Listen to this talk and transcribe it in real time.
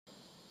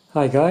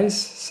Hi guys,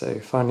 so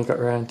finally got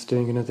around to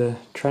doing another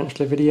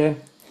tarantula video,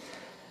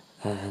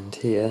 and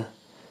here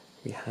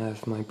we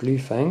have my blue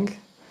fang,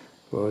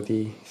 or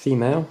the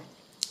female.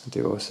 I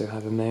do also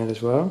have a male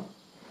as well,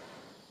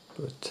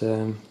 but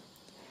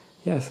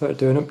yeah, I thought I'd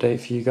do an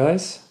update for you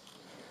guys,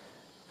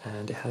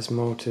 and it has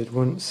molted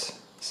once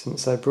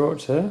since I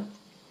brought her.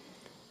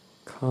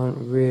 Can't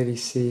really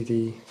see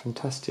the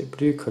fantastic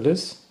blue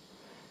colours.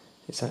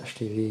 It's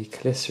actually the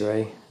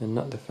chelicerae and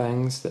not the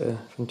fangs that are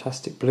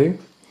fantastic blue.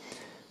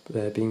 But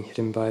they're being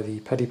hidden by the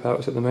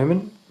pedipalps at the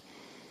moment.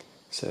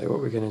 So what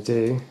we're going to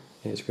do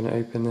is we're going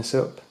to open this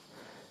up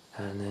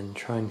and then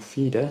try and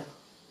feed her.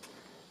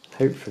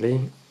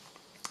 Hopefully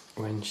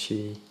when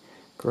she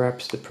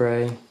grabs the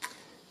prey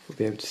we'll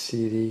be able to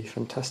see the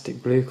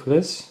fantastic blue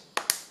colours.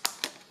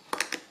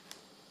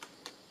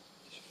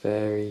 Just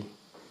very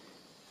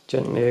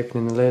gently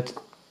opening the lid.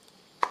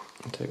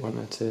 I don't want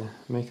her to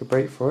make a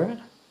break for it.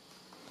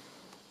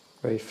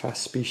 Very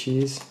fast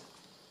species.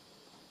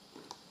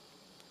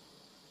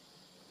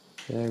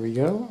 There we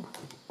go.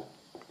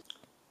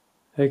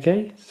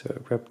 Okay, so I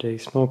grabbed a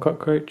small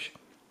cockroach.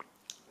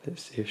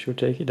 Let's see if she'll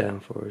take it down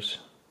for us.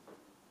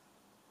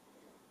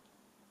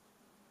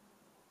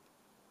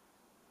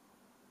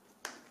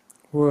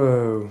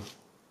 Whoa!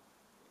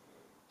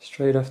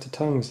 Straight off the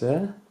tongues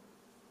there.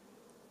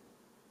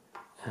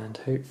 And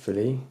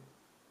hopefully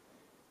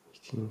you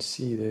can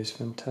see those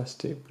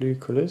fantastic blue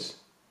colours.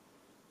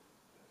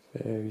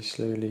 Very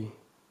slowly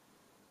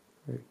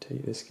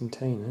rotate this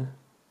container.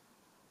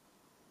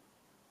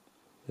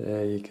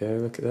 There you go,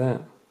 look at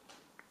that.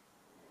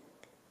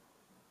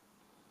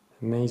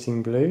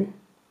 Amazing blue.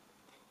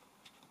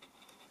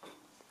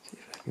 See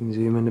if I can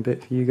zoom in a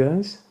bit for you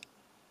guys.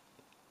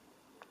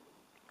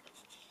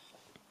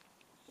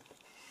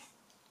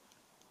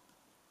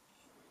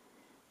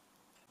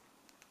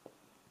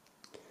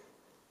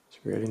 It's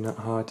really not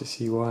hard to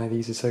see why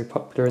these are so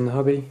popular in the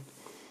hobby.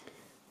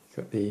 You've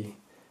got the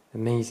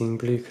amazing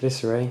blue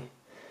chelicerae,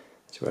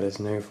 as well as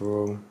an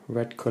overall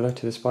red colour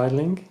to the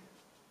spiderling.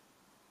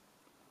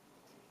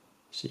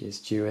 She is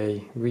due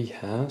a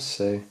rehouse,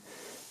 so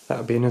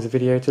that'll be another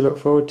video to look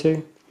forward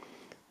to.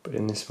 But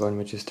in this one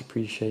we're just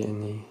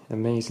appreciating the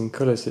amazing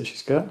colours that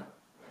she's got.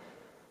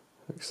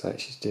 Looks like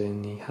she's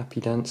doing the happy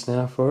dance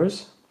now for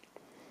us.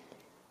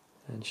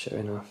 And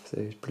showing off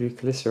those blue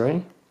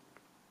chelicerae.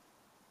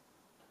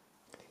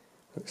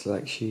 Looks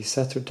like she's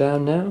settled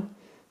down now,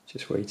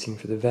 just waiting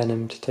for the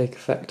venom to take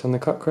effect on the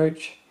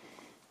cockroach.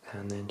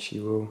 And then she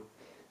will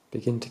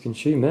begin to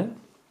consume it.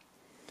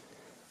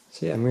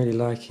 So yeah, I'm really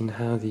liking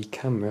how the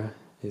camera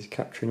is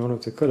capturing all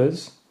of the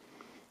colours.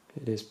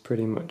 It is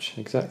pretty much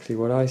exactly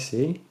what I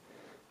see,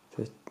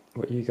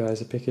 what you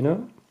guys are picking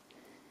up.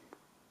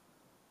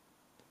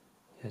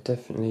 Yeah,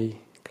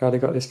 definitely glad I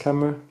got this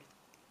camera,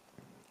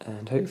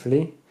 and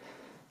hopefully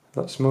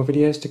lots more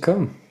videos to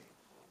come.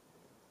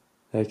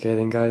 Okay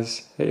then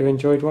guys, hope you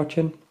enjoyed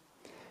watching,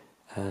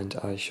 and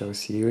I shall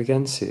see you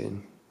again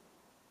soon.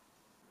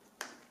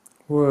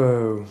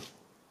 Whoa!